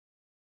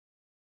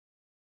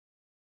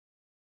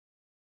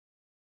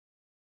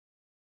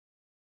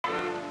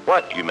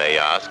What, you may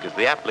ask, is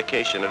the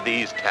application of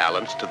these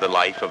talents to the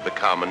life of the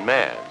common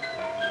man?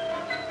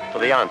 For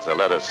the answer,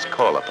 let us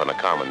call upon a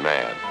common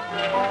man.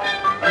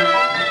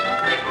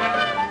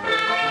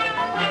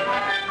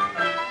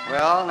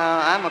 Well,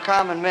 now, I'm a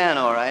common man,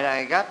 all right.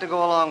 I got to go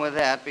along with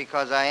that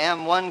because I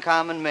am one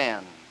common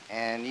man,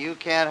 and you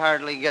can't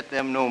hardly get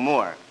them no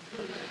more.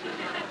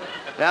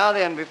 Now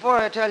then, before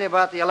I tell you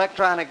about the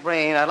electronic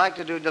brain, I'd like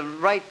to do the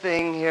right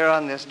thing here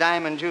on this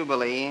Diamond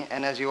Jubilee.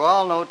 And as you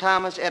all know,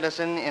 Thomas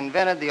Edison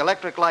invented the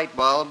electric light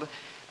bulb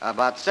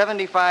about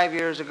 75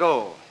 years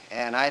ago.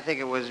 And I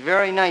think it was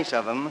very nice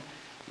of him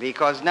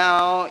because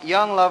now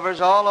young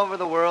lovers all over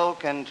the world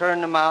can turn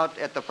them out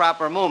at the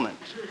proper moment.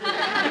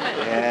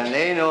 And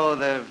they know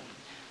the,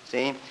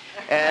 see?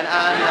 And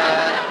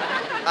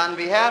on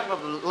behalf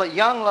of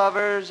young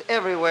lovers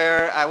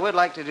everywhere, I would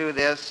like to do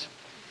this.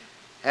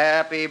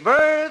 Happy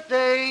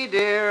birthday,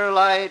 dear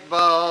light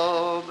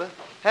bulb.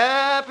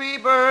 Happy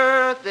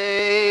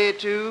birthday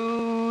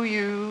to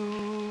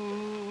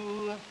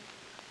you.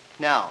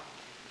 Now,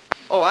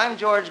 I'm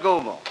George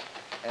Gobel.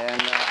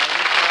 And I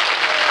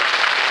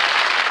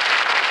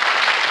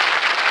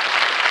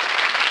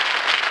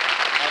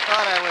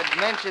thought I would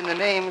mention the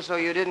name so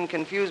you didn't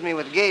confuse me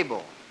with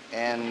Gable.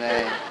 And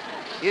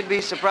you'd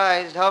be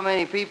surprised how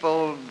many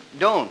people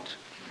don't.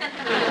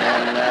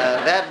 And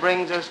that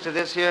brings us to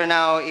this here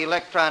now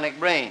electronic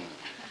brain.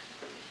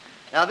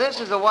 Now this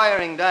is a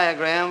wiring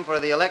diagram for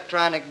the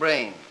electronic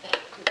brain.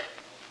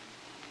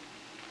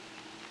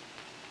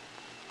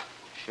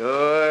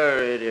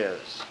 Sure it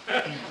is.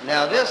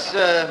 Now this,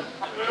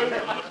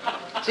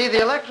 see,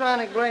 the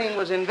electronic brain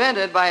was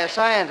invented by a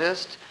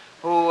scientist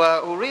who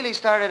really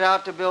started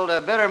out to build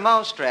a better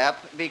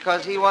mousetrap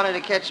because he wanted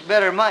to catch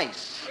better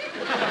mice.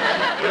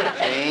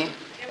 See?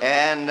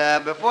 And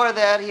before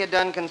that, he had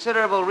done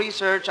considerable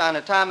research on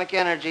atomic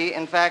energy.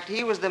 In fact,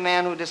 he was the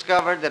man who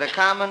discovered that a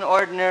common,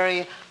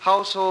 ordinary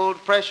household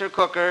pressure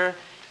cooker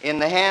in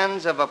the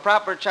hands of a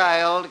proper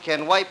child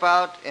can wipe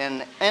out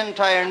an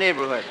entire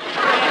neighborhood.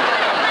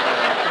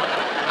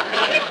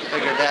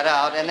 Figured that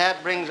out, and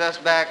that brings us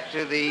back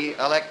to the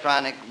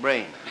electronic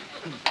brain.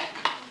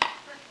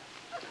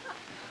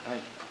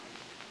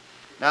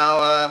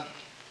 Now,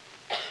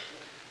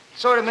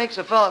 sort of makes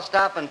a fellow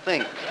stop and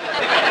think.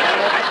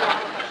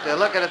 To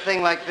look at a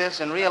thing like this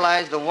and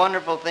realize the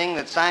wonderful thing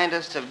that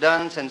scientists have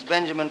done since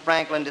Benjamin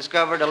Franklin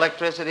discovered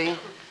electricity.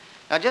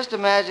 Now just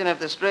imagine if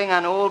the string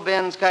on old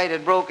Ben's kite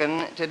had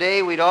broken.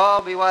 Today we'd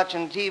all be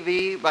watching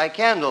TV by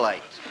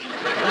candlelight.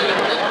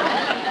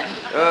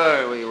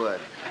 Sure we would.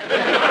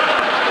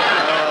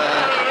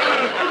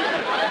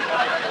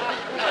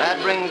 That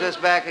brings us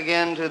back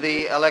again to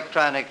the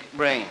electronic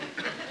brain.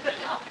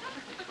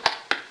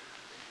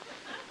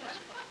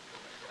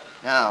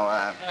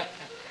 Now,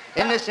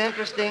 isn't this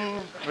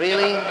interesting,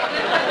 really?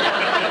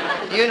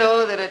 You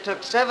know that it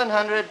took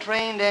 700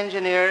 trained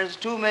engineers,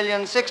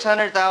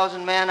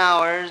 2,600,000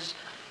 man-hours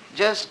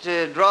just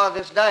to draw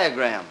this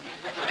diagram.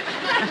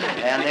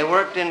 And they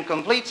worked in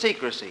complete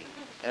secrecy.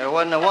 There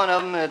wasn't a one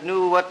of them that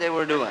knew what they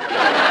were doing.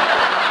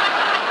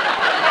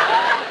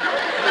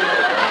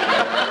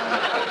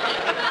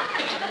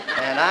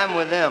 And I'm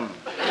with them.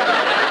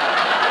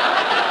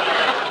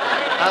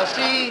 Now,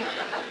 see,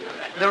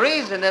 the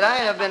reason that I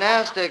have been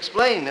asked to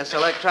explain this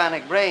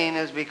electronic brain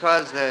is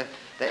because the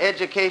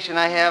education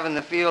I have in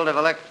the field of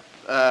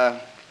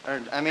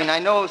I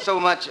know so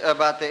much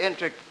about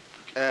the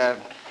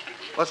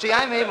well, see,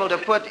 I'm able to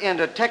put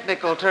into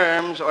technical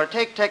terms or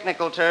take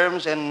technical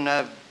terms and,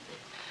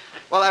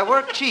 well, I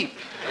work cheap,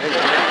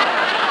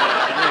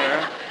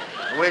 here,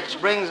 which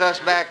brings us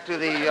back to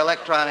the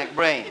electronic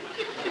brain.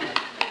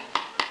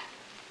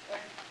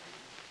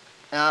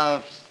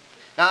 Now,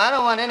 I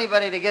don't want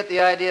anybody to get the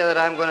idea that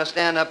I'm going to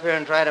stand up here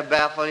and try to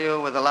baffle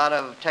you with a lot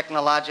of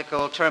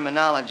technological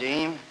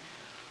terminology.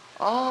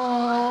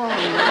 Oh,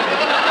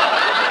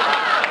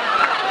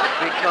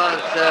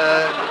 because,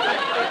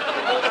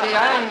 see,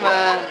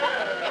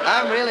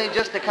 I'm really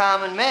just a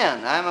common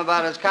man. I'm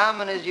about as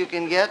common as you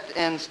can get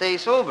and stay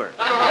sober.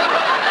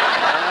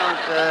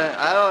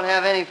 I don't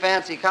have any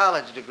fancy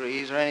college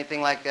degrees or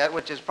anything like that,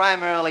 which is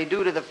primarily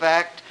due to the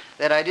fact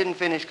that I didn't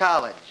finish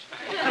college.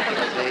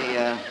 See,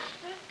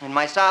 in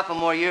my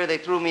sophomore year, they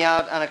threw me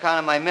out on account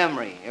of my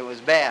memory. It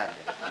was bad.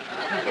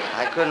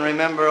 I couldn't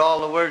remember all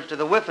the words to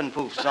the Whiffin'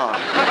 Poof song.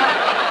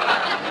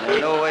 And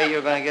there's no way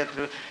you're going to get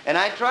through. And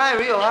I'd try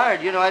real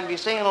hard. You know, I'd be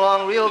singing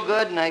along real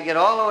good, and I'd get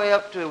all the way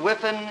up to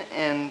Whiffin'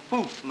 and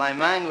poof. My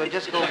mind would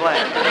just go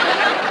blank.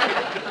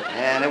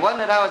 And it wasn't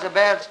that I was a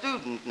bad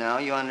student, now,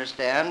 you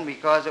understand,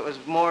 because it was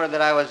more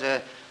that I was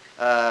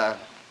well,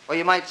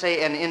 you might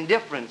say an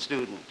indifferent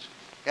student.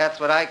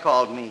 That's what I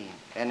called me,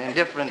 an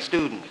indifferent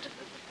student.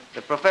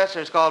 The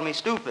professors called me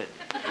stupid.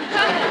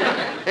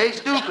 Hey,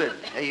 stupid,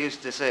 they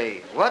used to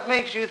say. What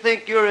makes you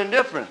think you're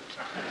indifferent?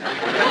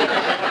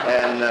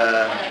 And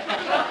the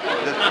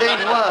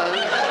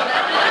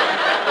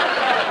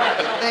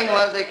thing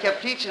was they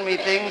kept teaching me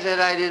things that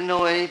I didn't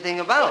know anything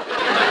about. And,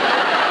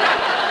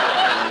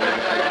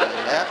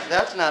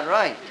 that's not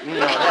right. You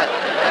know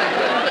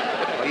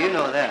that. Well, you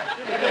know that.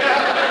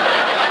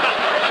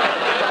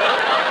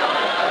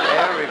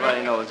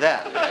 Everybody knows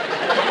that.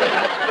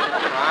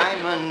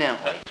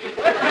 Prominently.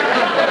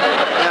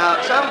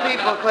 Now, some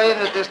people claim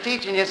that this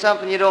teaching you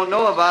something you don't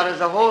know about is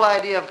the whole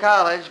idea of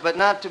college, but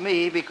not to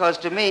me, because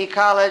to me,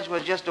 college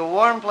was just a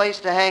warm place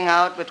to hang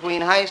out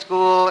between high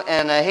school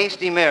and a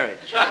hasty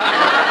marriage.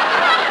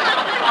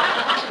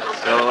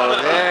 So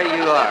there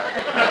you are.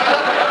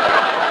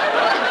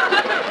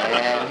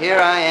 And here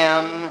I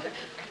am,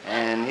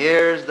 and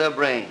here's the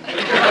brain.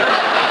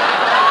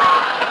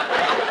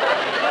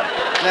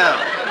 Now,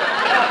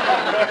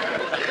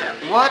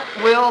 what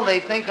will they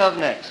think of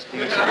next, do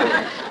you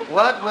suppose?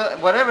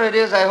 Whatever it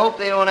is, I hope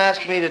they don't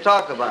ask me to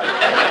talk about it. I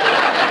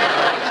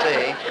have to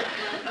say,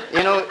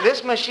 you know,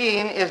 this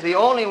machine is the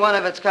only one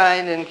of its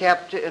kind in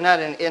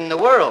the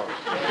world.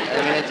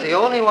 I mean, it's the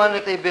only one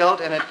that they built,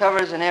 and it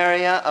covers an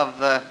area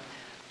of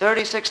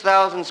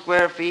 36,000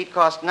 square feet,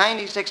 cost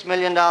 $96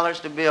 million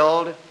to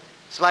build,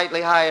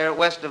 slightly higher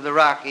west of the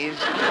Rockies.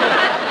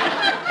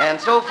 And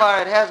so far,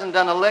 it hasn't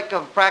done a lick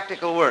of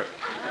practical work.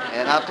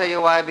 And I'll tell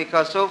you why,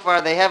 because so far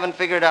they haven't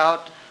figured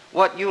out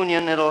what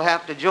union it'll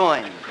have to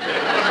join.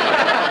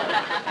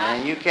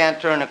 And you can't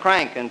turn a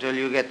crank until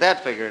you get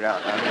that figured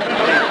out.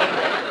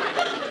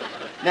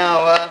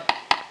 Now,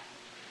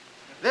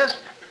 this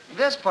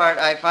part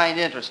I find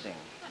interesting.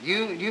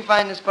 You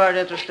find this part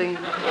interesting?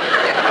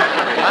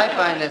 I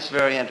find this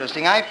very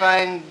interesting. I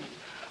can't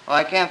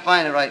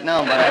find it right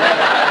now, but I have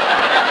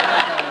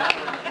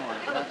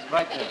it. That's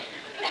right there.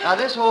 Now,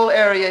 this whole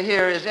area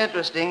here is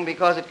interesting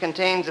because it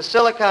contains a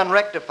silicon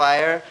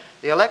rectifier,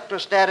 the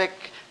electrostatic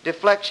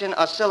deflection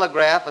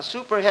oscillograph, a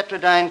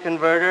superheterodyne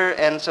converter,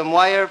 and some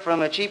wire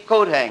from a cheap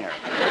coat hanger.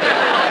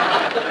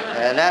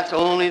 And that's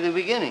only the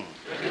beginning.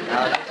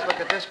 Now, let's look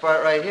at this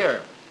part right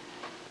here.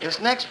 This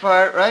next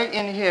part right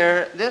in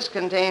here, this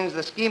contains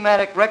the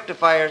schematic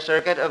rectifier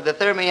circuit of the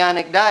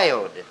thermionic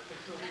diode.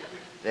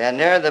 And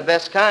they're the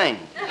best kind.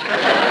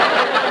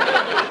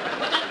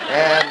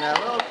 And a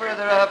little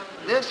further up,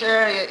 this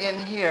area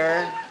in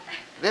here,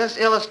 this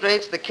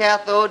illustrates the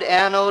cathode,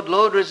 anode,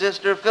 load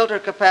resistor, filter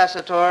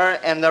capacitor,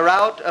 and the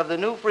route of the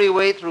new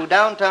freeway through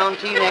downtown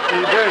Teaneck,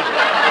 New Jersey.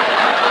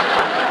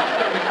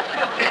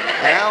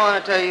 And I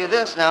want to tell you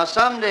this now,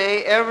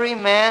 someday every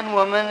man,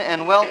 woman,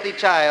 and wealthy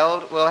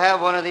child will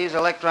have one of these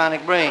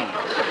electronic brains.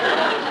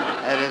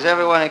 That is,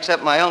 everyone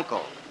except my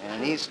uncle.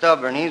 And he's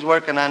stubborn. He's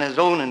working on his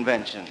own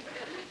invention.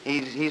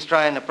 He's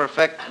trying to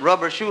perfect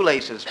rubber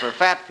shoelaces for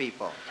fat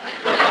people.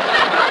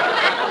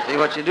 See,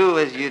 what you do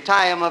is you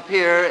tie them up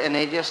here, and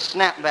they just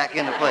snap back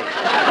into place.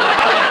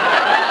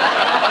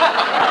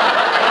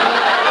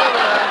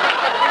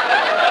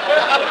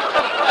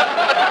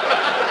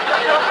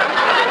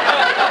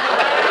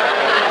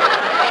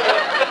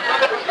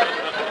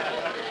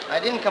 I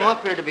didn't come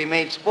up here to be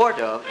made sport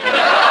of.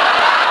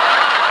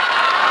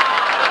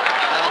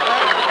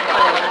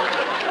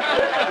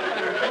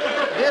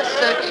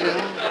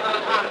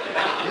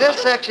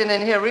 This section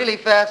in here really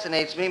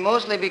fascinates me,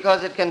 mostly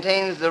because it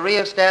contains the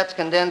rheostats,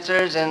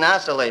 condensers, and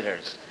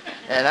oscillators.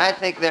 And I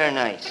think they're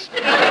nice.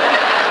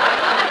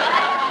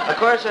 Of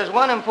course, there's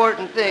one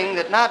important thing,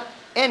 that not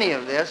any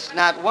of this,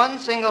 not one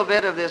single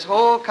bit of this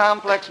whole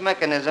complex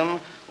mechanism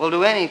will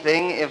do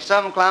anything if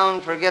some clown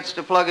forgets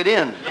to plug it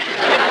in.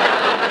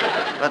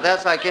 But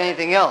that's like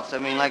anything else. I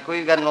mean, like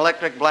we've got an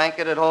electric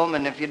blanket at home,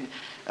 and if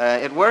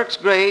it works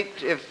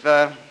great if...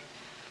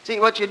 See,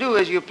 what you do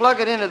is you plug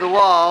it into the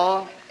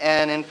wall,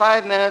 and in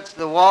 5 minutes,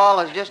 the wall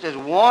is just as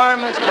warm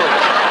as toast.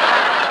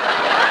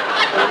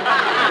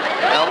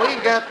 Now,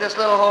 we've got this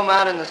little home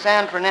out in the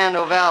San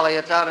Fernando Valley.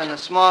 It's out in the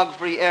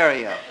smog-free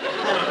area.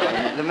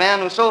 And the man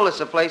who sold us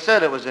the place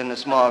said it was in the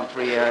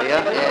smog-free area,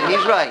 and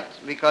he's right,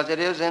 because it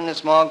is in the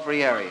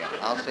smog-free area.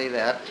 I'll say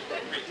that.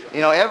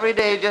 You know, every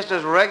day, just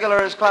as regular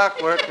as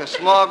clockwork, the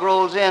smog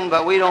rolls in,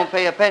 but we don't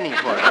pay a penny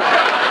for it.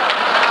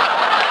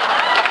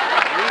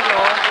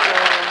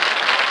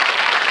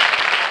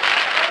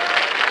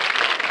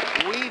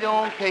 We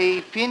don't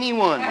pay penny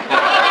one.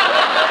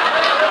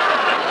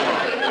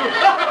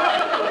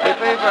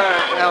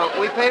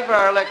 We pay for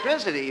our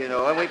electricity, you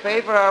know, and we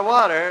pay for our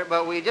water,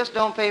 but we just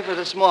don't pay for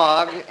the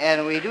smog,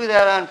 and we do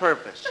that on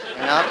purpose.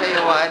 And I'll tell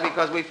you why,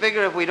 because we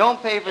figure if we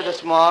don't pay for the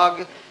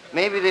smog,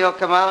 maybe they'll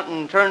come out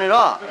and turn it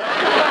off.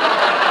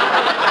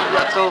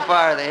 But so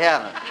far they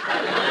haven't.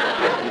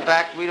 In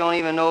fact, we don't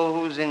even know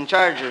who's in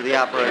charge of the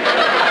operation.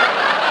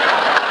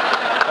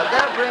 But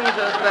that brings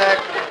us back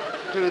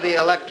to the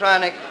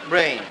electronic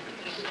brain.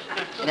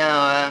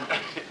 Now,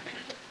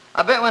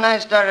 I bet when I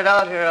started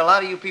out here, a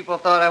lot of you people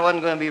thought I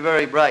wasn't going to be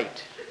very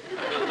bright.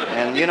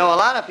 And, you know, a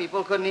lot of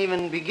people couldn't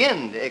even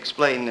begin to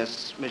explain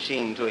this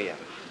machine to you.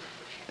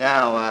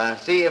 Now,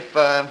 see if...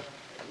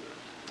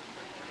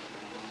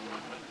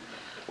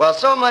 Well,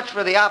 so much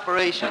for the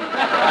operation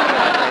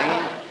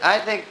thing. I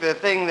think the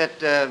thing that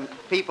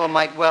people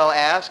might well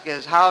ask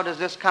is, how does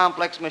this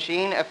complex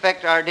machine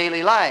affect our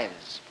daily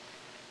lives?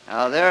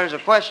 Now, there's a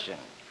question.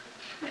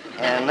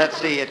 And let's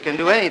see, it can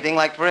do anything,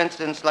 like, for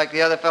instance, like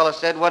the other fellow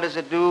said, what does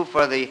it do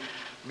for the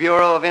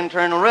Bureau of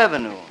Internal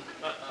Revenue?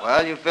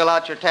 Well, you fill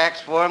out your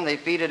tax form, they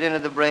feed it into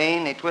the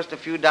brain, they twist a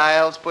few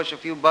dials, push a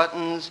few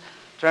buttons,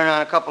 turn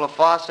on a couple of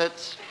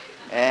faucets,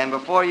 and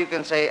before you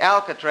can say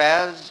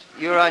Alcatraz,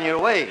 you're on your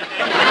way.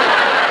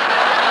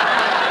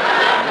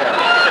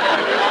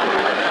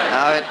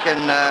 Now it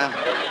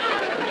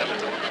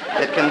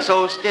can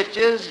sew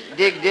stitches,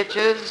 dig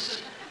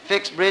ditches,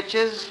 fix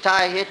breeches,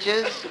 tie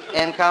hitches,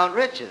 and count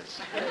riches.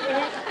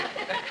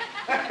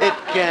 It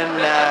can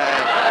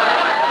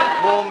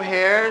comb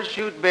hairs,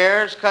 shoot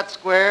bears, cut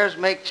squares,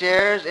 make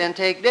chairs, and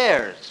take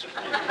dares.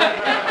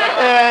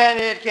 And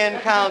it can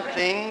count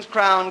things,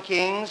 crown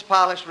kings,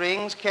 polish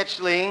rings, catch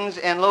slings,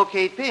 and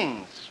locate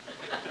pings.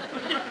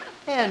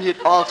 And it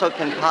also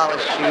can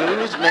polish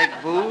shoes, make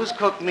booze,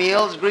 cook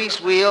meals, grease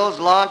wheels,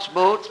 launch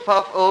boats,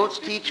 puff oats,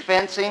 teach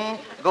fencing,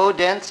 go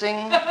dancing,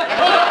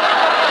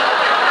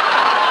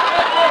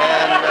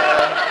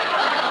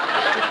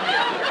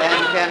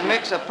 and can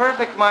mix a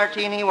perfect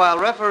martini while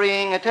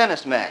refereeing a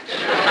tennis match,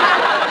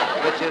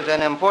 which is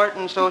an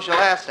important social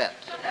asset,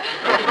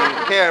 if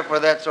you care for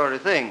that sort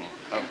of thing,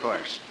 of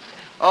course.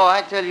 Oh,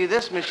 I tell you,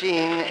 this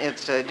machine,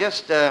 it's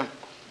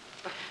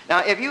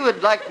Now, if you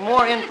would like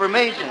more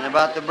information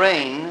about the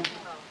brain,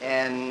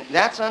 and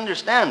that's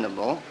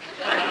understandable,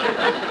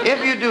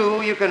 if you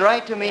do, you can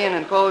write to me and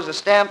enclose a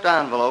stamped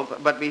envelope,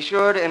 but be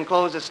sure to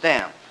enclose a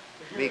stamp,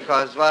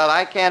 because while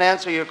I can't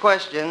answer your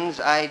questions,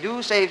 I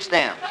do save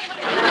stamps.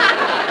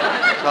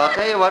 So I'll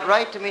tell you what,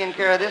 write to me in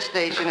care of this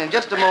station. In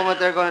just a moment,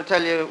 they're going to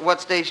tell you what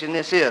station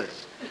this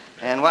is.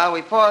 And while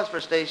we pause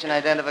for station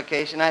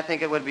identification, I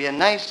think it would be a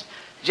nice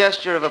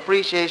gesture of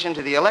appreciation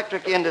to the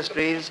electric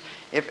industries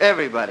if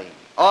everybody,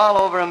 all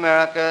over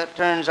America,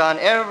 turns on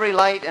every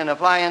light and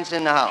appliance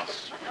in the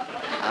house.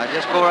 Now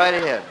just go right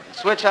ahead.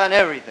 Switch on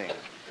everything.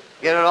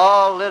 Get it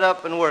all lit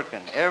up and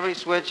working. Every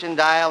switch and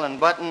dial and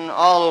button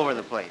all over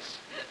the place.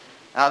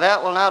 Now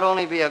that will not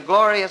only be a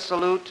glorious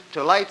salute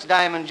to Lights,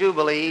 Diamond,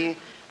 Jubilee,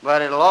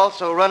 but it'll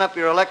also run up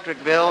your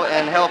electric bill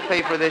and help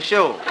pay for this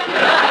show.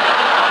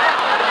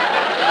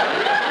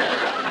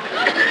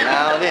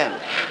 Now then,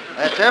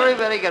 let's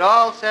everybody get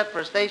all set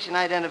for station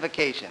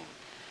identification.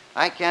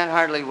 I can't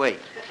hardly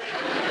wait.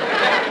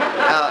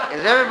 Now,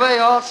 is everybody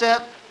all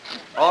set?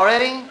 All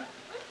ready?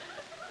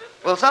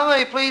 Will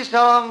somebody please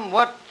tell them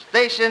what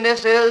station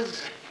this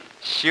is?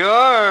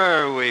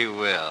 Sure we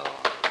will.